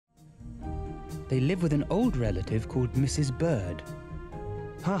They live with an old relative called Mrs. Bird.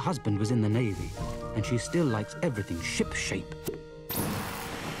 Her husband was in the Navy, and she still likes everything ship-shape.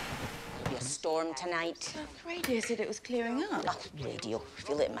 Be a storm tonight. The radio said it was clearing up. Oh, radio.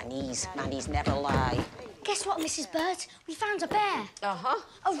 Feel it in my knees. My knees never lie. Guess what, Mrs. Bird? We found a bear. Uh-huh.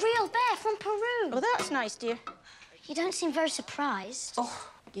 A real bear from Peru. Oh, that's nice, dear. You don't seem very surprised. Oh,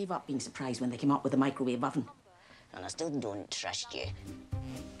 I gave up being surprised when they came up with the microwave oven. And I still don't trust you.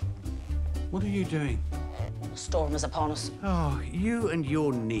 What are you doing? The storm is upon us. Oh, you and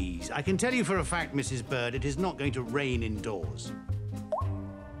your knees. I can tell you for a fact, Mrs. Bird, it is not going to rain indoors.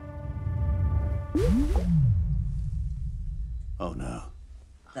 Oh, no.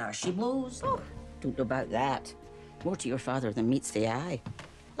 There she blows. Oh, don't know about that. More to your father than meets the eye.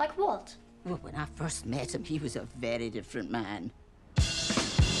 Like what? Well, when I first met him, he was a very different man.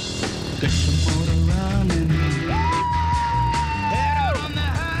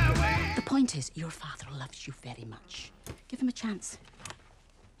 The point is, your father loves you very much. Give him a chance.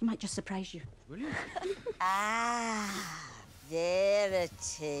 He might just surprise you. Will you? Ah, there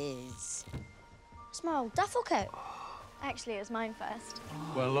it is. It's my old duffel coat. Actually, it was mine first.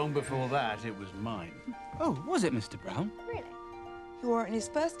 Well, long before that, it was mine. Oh, was it, Mr. Brown? Really? He wore it on his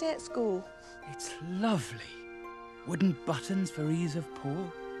first day at school. It's lovely. Wooden buttons for ease of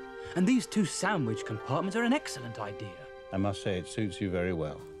pull. And these two sandwich compartments are an excellent idea. I must say, it suits you very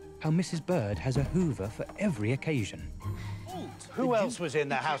well. How Mrs. Bird has a hoover for every occasion. Who else was in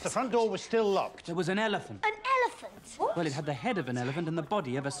the house? The front door was still locked. There was an elephant. An elephant? What? Well, it had the head of an elephant and the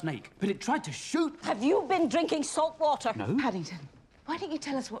body of a snake. But it tried to shoot. Have you been drinking salt water? No. Paddington, why don't you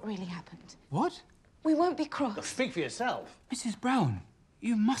tell us what really happened? What? We won't be cross. Speak for yourself. Mrs. Brown,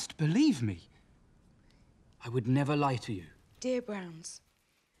 you must believe me. I would never lie to you. Dear Browns,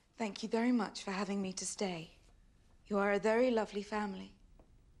 thank you very much for having me to stay. You are a very lovely family.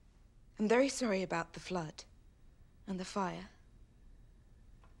 I'm very sorry about the flood and the fire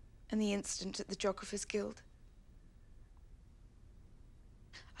and the incident at the Geographers Guild.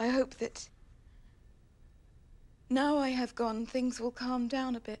 I hope that now I have gone, things will calm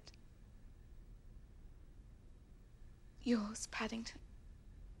down a bit. Yours, Paddington.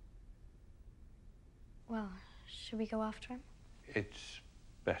 Well, should we go after him? It's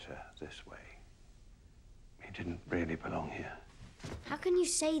better this way. He didn't really belong here. How can you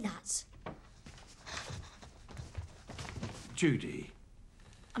say that? Judy,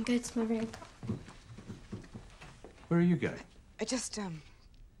 I'm going to my room. where are you going? I just, I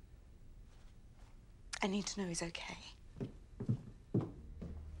need to know he's okay.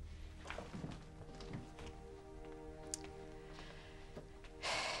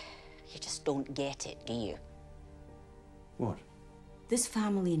 You just don't get it, do you? What? This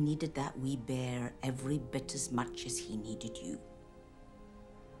family needed that wee bear every bit as much as he needed you.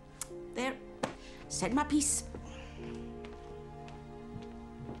 There. Said my piece.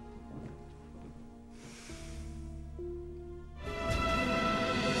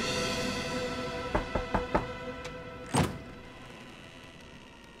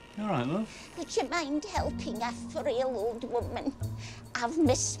 You all right, love? Would you mind helping a frail old woman? I've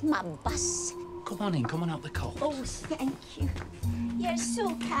missed my bus. Come on in, come on out the cold. Oh, thank you. You're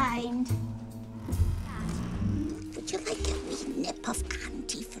so kind. Would you like a wee nip of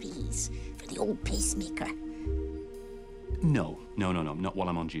antifreeze for the old pacemaker? No, not while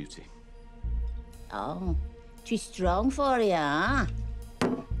I'm on duty. Oh, too strong for you, huh?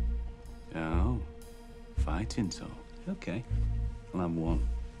 Oh, fighting so. Okay, I'll have one.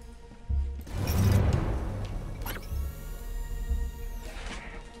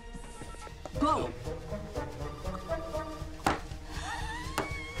 Go!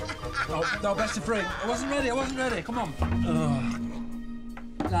 No, best of three. I wasn't ready. Come on.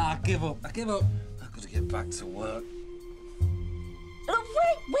 Nah, I give up. I've got to get back to work. Oh,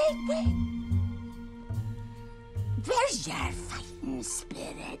 wait. Where's your fighting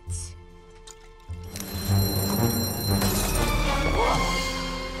spirit?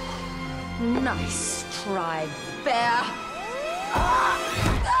 Nice try, bear.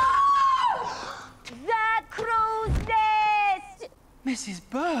 That crow's nest! Mrs.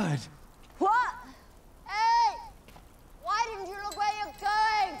 Bird! What? Hey! Why didn't you look where you're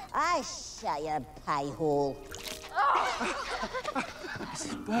going? I shut your pie hole.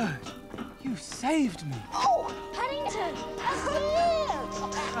 Mrs. Bird, you saved me. Oh! Paddington!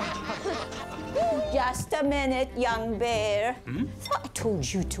 Just a minute, young bear. Thought I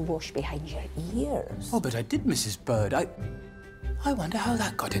told you to wash behind your ears. Oh, but I did, Mrs. Bird. I wonder how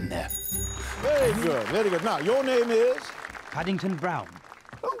that got in there. Very good, very good. Now, your name is? Paddington Brown.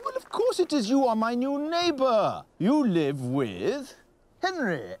 Oh, well, of course it is. You are my new neighbour. You live with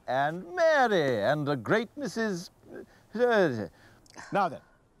Henry and Mary and the great Mrs. Now then,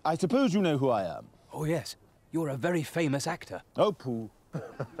 I suppose you know who I am. Oh, yes. You're a very famous actor. Oh, pooh.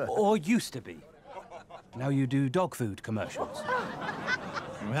 Or used to be. Now you do dog food commercials.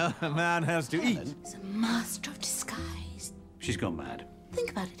 Well, a man has to eat. He's a master of disguise. She's gone mad.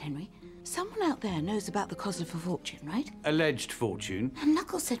 Think about it, Henry. Someone out there knows about the cause of a fortune, right? Alleged fortune. And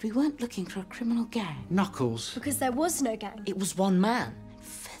Knuckles said we weren't looking for a criminal gang. Knuckles. Because there was no gang. It was one man.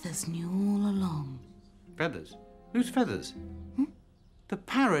 Feathers knew all along. Feathers? Who's Feathers? The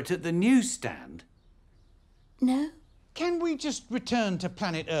parrot at the newsstand? No? Can we just return to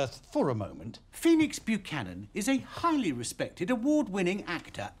planet Earth for a moment? Phoenix Buchanan is a highly respected, award-winning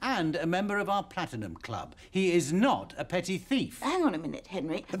actor and a member of our Platinum Club. He is not a petty thief. Hang on a minute,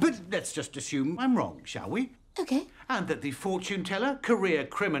 Henry. But let's just assume I'm wrong, shall we? Okay. And that the fortune teller, career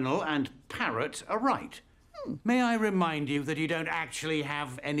criminal and parrot are right. May I remind you that you don't actually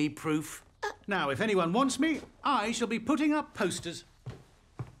have any proof? Now, if anyone wants me, I shall be putting up posters.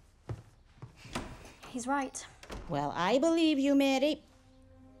 He's right. Well, I believe you, Mary.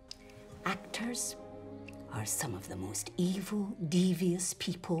 Actors are some of the most evil, devious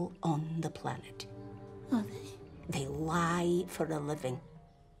people on the planet. Are they? They lie for a living.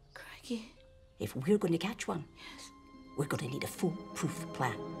 Crikey. If we're going to catch one, we're going to need a foolproof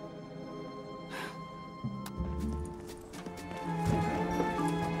plan.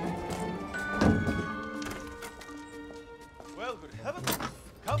 Well, good heavens.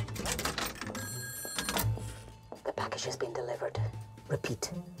 Come. The package has been delivered.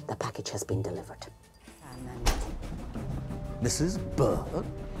 Repeat, the package has been delivered. Mrs. Bird?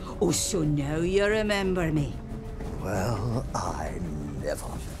 Oh, so now you remember me. Well, I never.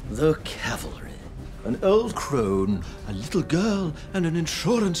 The cavalry. An old crone, a little girl, and an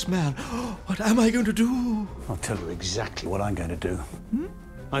insurance man. What am I going to do? I'll tell you exactly what I'm going to do.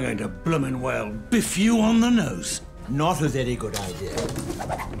 I'm going to bloomin' well biff you on the nose. Not a very good idea.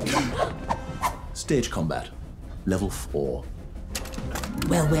 Stage combat. Level 4.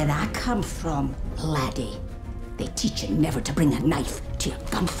 Well, where I come from, laddie, they teach you never to bring a knife to your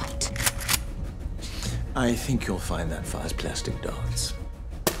gunfight. I think you'll find that fire's plastic darts.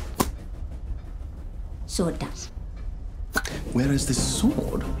 So it does. Whereas this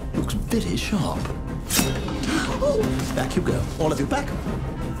sword looks very sharp. Back you go. All of you back.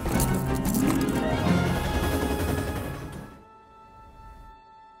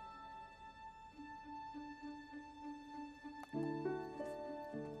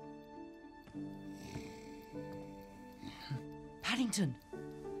 Paddington.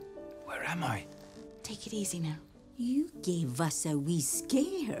 Where am I? Take it easy now. You gave us a wee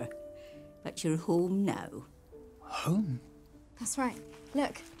scare, but you're home now. Home? That's right.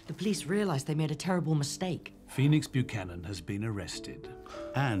 Look. The police realized they made a terrible mistake. Phoenix Buchanan has been arrested.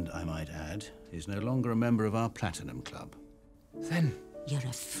 And, I might add, is no longer a member of our Platinum Club. Then, You're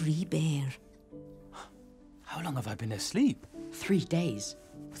a free bear. how long have I been asleep? 3 days.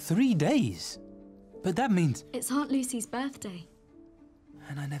 3 days? But that means... It's Aunt Lucy's birthday.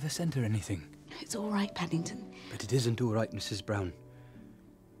 And I never sent her anything. It's all right, Paddington. But it isn't all right, Mrs. Brown.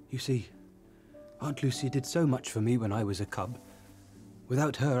 You see, Aunt Lucy did so much for me when I was a cub.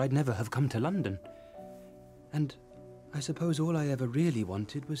 Without her, I'd never have come to London. And I suppose all I ever really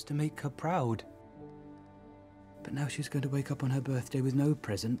wanted was to make her proud. But now she's going to wake up on her birthday with no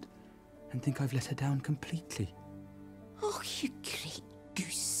present and think I've let her down completely. Oh, you great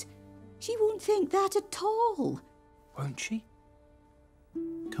goose. She won't think that at all. Won't she?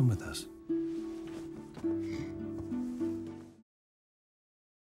 Come with us.